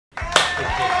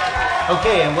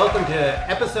Okay, and welcome to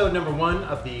episode number 1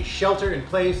 of the Shelter in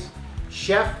Place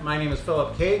Chef. My name is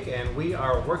Philip Cake, and we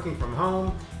are working from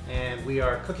home, and we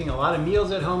are cooking a lot of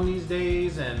meals at home these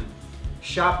days, and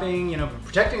shopping,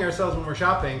 protecting ourselves when we're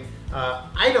shopping.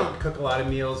 I don't cook a lot of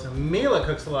meals. Mila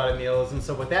cooks a lot of meals, and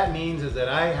so what that means is that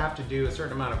I have to do a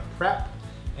certain amount of prep.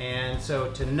 And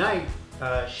so tonight,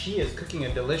 she is cooking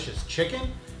a delicious chicken,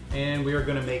 and we are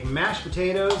going to make mashed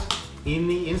potatoes in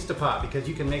the Instapot, because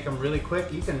you can make them really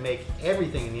quick. You can make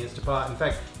everything in the Instapot. In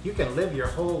fact, you can live your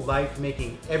whole life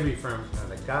making everything from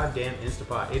the goddamn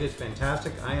Instapot. It is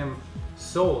fantastic. I am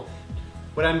sold.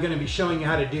 What I'm going to be showing you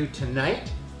how to do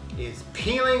tonight is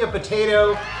peeling a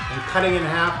potato and cutting it in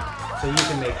half so you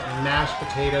can make mashed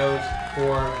potatoes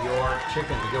for your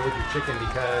chicken, to go with your chicken,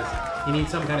 because you need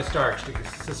some kind of starch to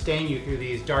sustain you through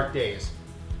these dark days.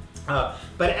 But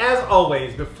as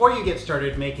always, before you get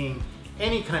started making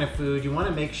any kind of food, you want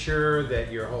to make sure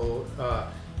that your whole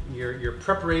your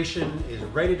preparation is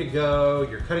ready to go.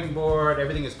 Your cutting board,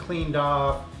 everything is cleaned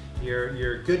off.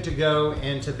 You're good to go.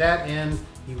 And to that end,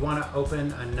 you want to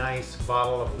open a nice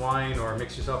bottle of wine or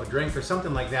mix yourself a drink or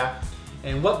something like that.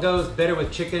 And what goes better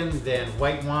with chicken than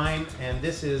white wine? And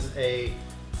this is a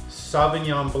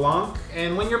Sauvignon Blanc.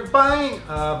 And when you're buying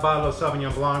a bottle of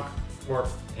Sauvignon Blanc or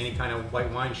any kind of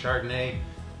white wine, Chardonnay,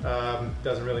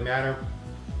 doesn't really matter.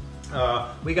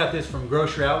 We got this from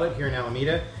Grocery Outlet here in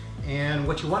Alameda, and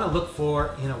what you want to look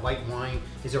for in a white wine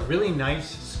is a really nice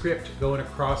script going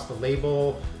across the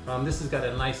label. This has got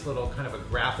a nice little kind of a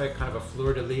graphic, kind of a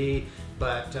fleur-de-lis,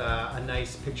 but a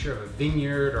nice picture of a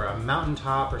vineyard or a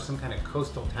mountaintop or some kind of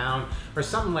coastal town or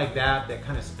something like that that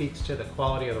kind of speaks to the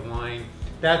quality of the wine.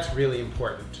 That's really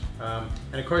important. And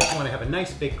of course you want to have a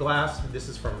nice big glass. This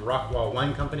is from Rockwall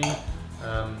Wine Company.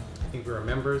 I think we were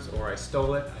members, or I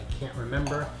stole it, I can't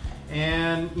remember.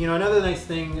 And another nice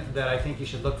thing that I think you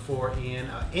should look for in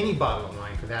any bottle of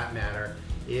wine, for that matter,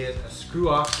 is a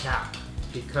screw-off cap.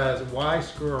 Because why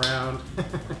screw around? A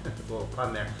little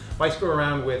pun there. Why screw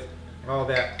around with all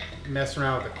that, messing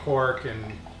around with the cork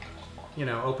and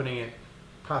opening it,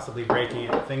 possibly breaking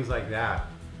it, things like that.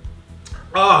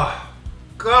 Oh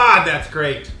God, that's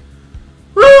great!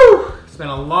 Woo! It's been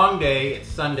a long day. It's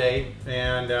Sunday,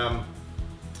 and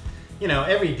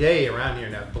every day around here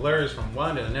now blurs from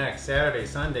one to the next. Saturday,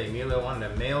 Sunday, Mila wanted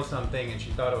to mail something and she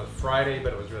thought it was Friday,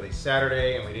 but it was really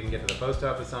Saturday, and we didn't get to the post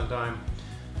office on time.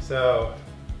 So,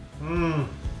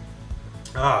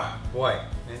 boy,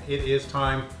 and it is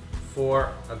time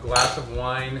for a glass of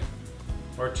wine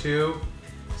or two.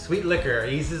 Sweet liquor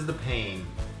eases the pain.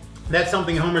 That's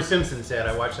something Homer Simpson said.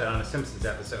 I watched that on a Simpsons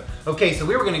episode. Okay, so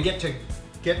we were going to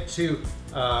get to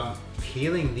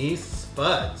peeling these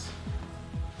spuds.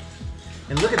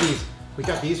 And look at these. We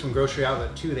got these from Grocery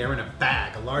Outlet too. They're in a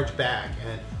bag, a large bag.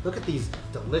 And look at these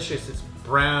delicious. It's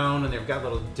brown and they've got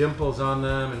little dimples on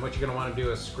them. And what you're going to want to do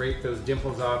is scrape those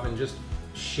dimples off and just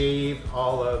shave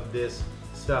all of this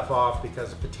stuff off,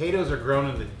 because potatoes are grown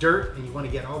in the dirt and you want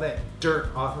to get all that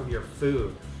dirt off of your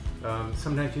food.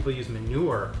 Sometimes people use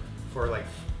manure for, like,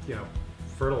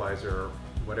 fertilizer or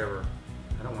whatever.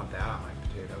 I don't want that on my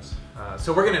potatoes.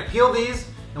 So we're going to peel these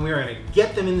and we are going to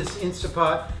get them in this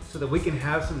Instapot so that we can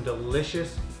have some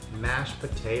delicious mashed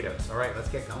potatoes. All right, let's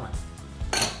get going.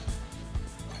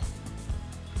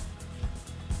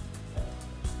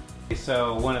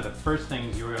 So one of the first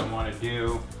things you're going to want to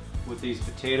do with these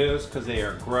potatoes, because they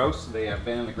are gross, they have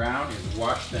been in the ground, is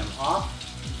wash them off.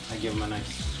 I give them a nice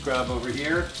scrub over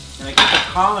here, and I keep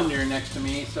a colander next to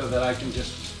me so that I can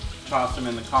just toss them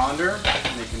in the colander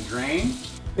and they can drain.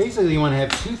 Basically, you want to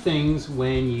have two things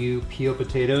when you peel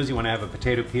potatoes. You want to have a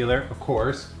potato peeler, of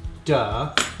course,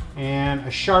 duh, and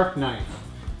a sharp knife.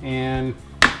 And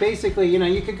basically,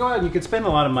 you could go out and you could spend a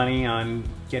lot of money on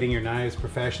getting your knives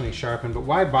professionally sharpened, but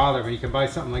why bother when you can buy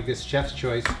something like this Chef's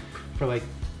Choice for like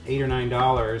 $8 or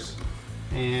 $9,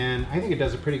 and I think it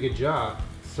does a pretty good job.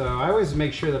 So I always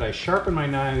make sure that I sharpen my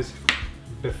knives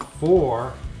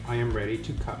before I am ready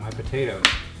to cut my potatoes.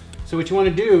 So what you want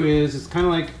to do is, it's kind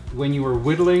of like when you were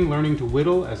whittling, learning to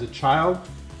whittle as a child.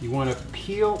 You want to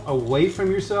peel away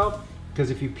from yourself, because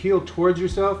if you peel towards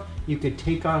yourself, you could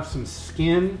take off some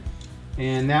skin,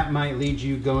 and that might lead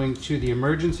you going to the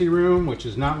emergency room, which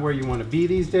is not where you want to be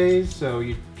these days. So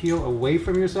you peel away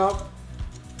from yourself.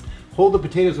 Hold the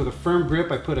potatoes with a firm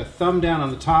grip. I put a thumb down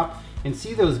on the top, and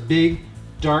see those big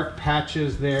dark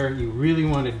patches there? You really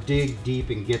want to dig deep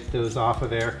and get those off of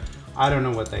there. I don't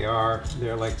know what they are.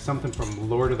 They're like something from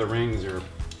Lord of the Rings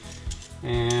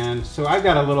and so I've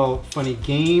got a little funny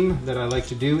game that I like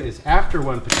to do is, after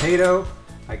one potato,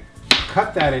 I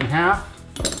cut that in half,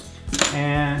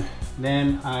 and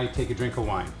then I take a drink of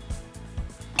wine.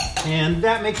 And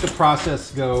that makes the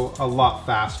process go a lot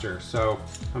faster. So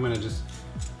I'm gonna just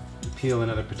peel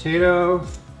another potato,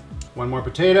 one more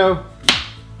potato,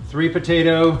 3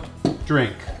 potato,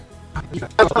 drink.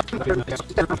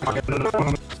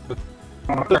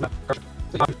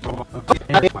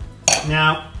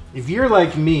 Now, if you're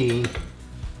like me,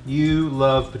 you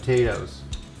love potatoes.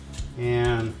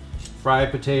 And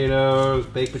fried potatoes,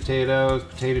 baked potatoes,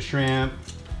 potato shrimp,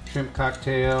 shrimp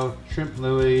cocktail, shrimp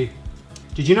Louis.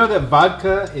 Did you know that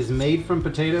vodka is made from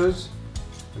potatoes?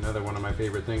 Another one of my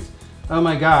favorite things. Oh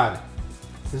my God,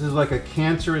 this is like a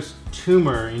cancerous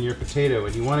tumor in your potato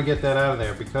and you want to get that out of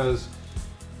there because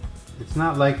it's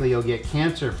not likely you'll get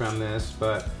cancer from this,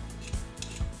 but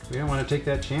we don't want to take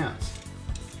that chance.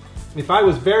 If I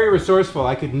was very resourceful,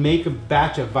 I could make a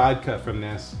batch of vodka from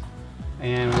this,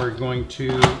 and we're going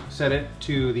to set it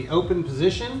to the open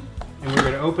position and we're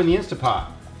going to open the Instapot.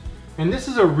 And this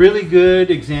is a really good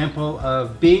example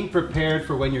of being prepared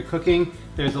for when you're cooking.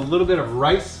 There's a little bit of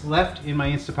rice left in my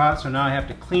Instapot, so now I have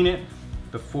to clean it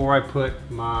before I put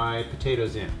my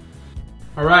potatoes in.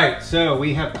 All right, so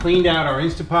we have cleaned out our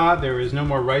Instapot. There is no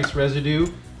more rice residue.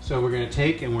 So we're gonna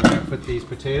take and we're gonna put these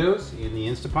potatoes in the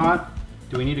Instapot.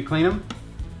 Do we need to clean them?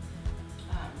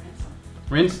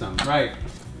 Rinse them, right.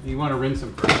 You wanna rinse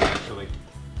them first, actually.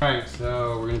 All right,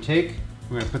 so we're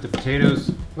gonna put the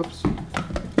potatoes, whoops.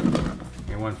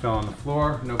 And one fell on the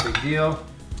floor, no big deal.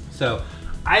 So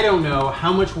I don't know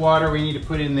how much water we need to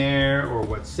put in there or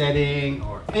what setting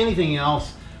or anything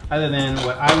else other than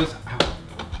what I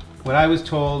was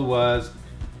told was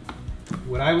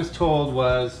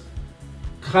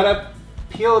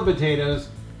peel the potatoes,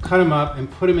 cut them up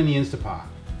and put them in the Instapot.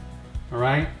 All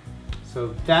right?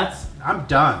 So I'm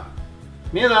done.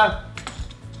 Mila,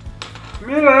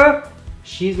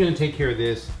 she's gonna take care of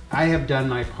this. I have done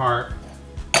my part.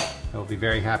 I'll be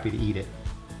very happy to eat it.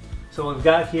 So what we've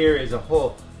got here is a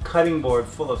whole cutting board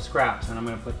full of scraps, and I'm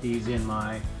going to put these in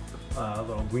my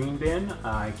little green bin.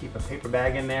 I keep a paper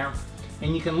bag in there,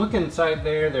 and you can look inside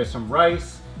there. There's some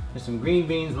rice, there's some green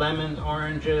beans, lemons,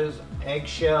 oranges,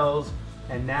 eggshells,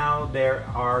 and now there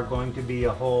are going to be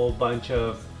a whole bunch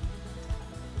of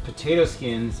potato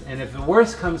skins. And if the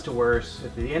worst comes to worst,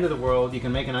 at the end of the world, you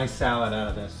can make a nice salad out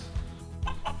of this.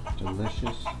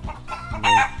 Delicious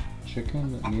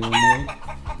chicken that Mila made,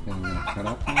 and I'm gonna cut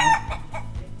up now.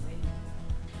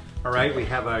 All right, we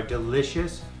have our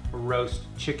delicious roast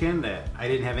chicken that I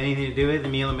didn't have anything to do with.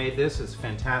 Mila made this. It's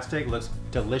fantastic, looks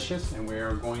delicious, and we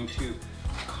are going to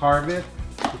carve it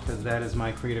because that is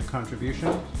my creative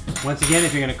contribution. Once again,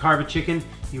 if you're gonna carve a chicken,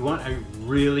 you want a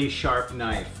really sharp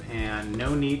knife, and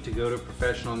no need to go to a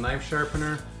professional knife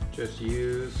sharpener. Just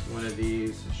use one of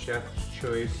these Chef's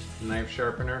Choice knife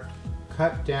sharpener.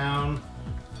 Cut down,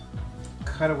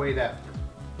 cut away that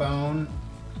bone,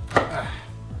 cut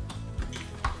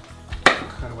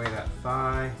away that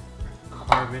thigh,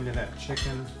 carve into that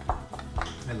chicken.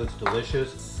 It looks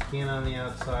delicious. Skin on the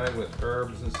outside with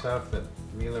herbs and stuff that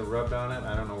Mila rubbed on it.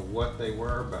 I don't know what they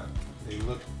were, but they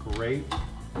look great.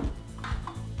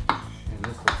 And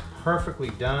this looks perfectly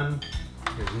done.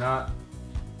 It's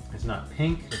not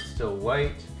pink, it's still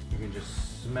white. You can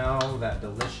just smell that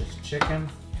delicious chicken.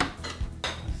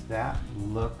 Does that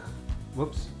look,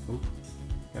 whoops, oops.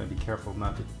 Gotta be careful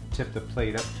not to tip the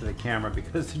plate up to the camera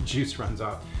because the juice runs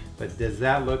off. But does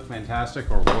that look fantastic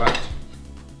or what?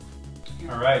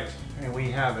 All right, and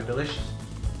we have a delicious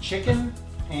chicken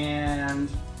and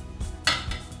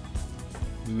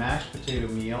mashed potato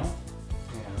meal.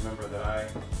 And remember that I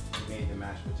made the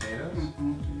mashed potatoes.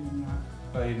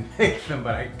 I didn't make them,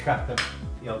 but I cut them,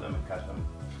 peeled them and cut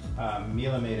them.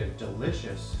 Mila made a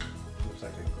delicious, looks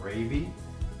like a gravy.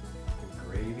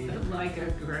 Like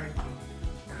a gravy.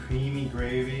 Creamy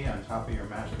gravy on top of your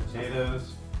mashed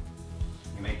potatoes.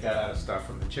 You make that out of stuff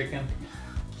from the chicken.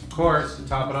 Of course, to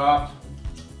top it off,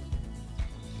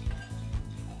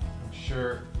 I'm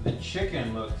sure the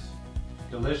chicken looks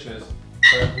delicious,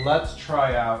 but let's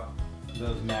try out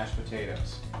those mashed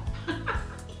potatoes.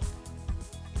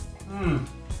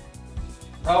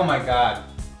 Oh my God,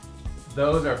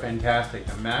 those are fantastic.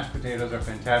 The mashed potatoes are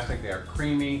fantastic. They are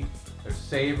creamy, they're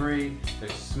savory, they're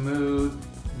smooth,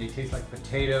 they taste like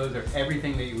potatoes. They're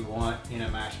everything that you would want in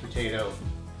a mashed potato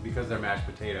because they're mashed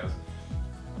potatoes.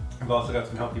 I've also got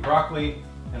some healthy broccoli,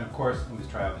 and of course, let me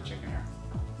try out the chicken here.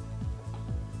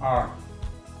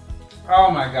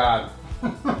 Oh my God.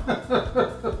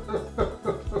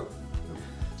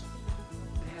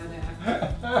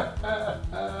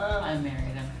 I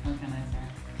married him. What can I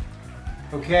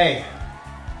say? Okay,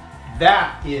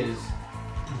 that is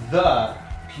the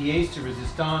pièce de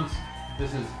résistance.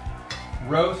 This is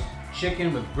roast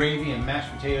chicken with gravy and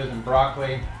mashed potatoes and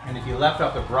broccoli. And if you left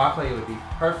off the broccoli, it would be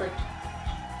perfect.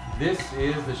 This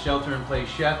is the Shelter in Place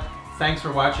Chef. Thanks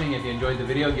for watching. If you enjoyed the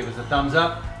video, give us a thumbs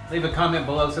up. Leave a comment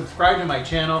below. Subscribe to my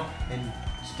channel. And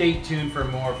stay tuned for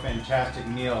more fantastic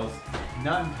meals.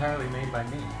 Not entirely made by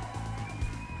me.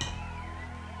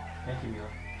 Thank you, Mila.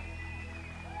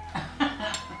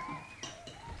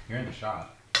 You're in the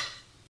shot.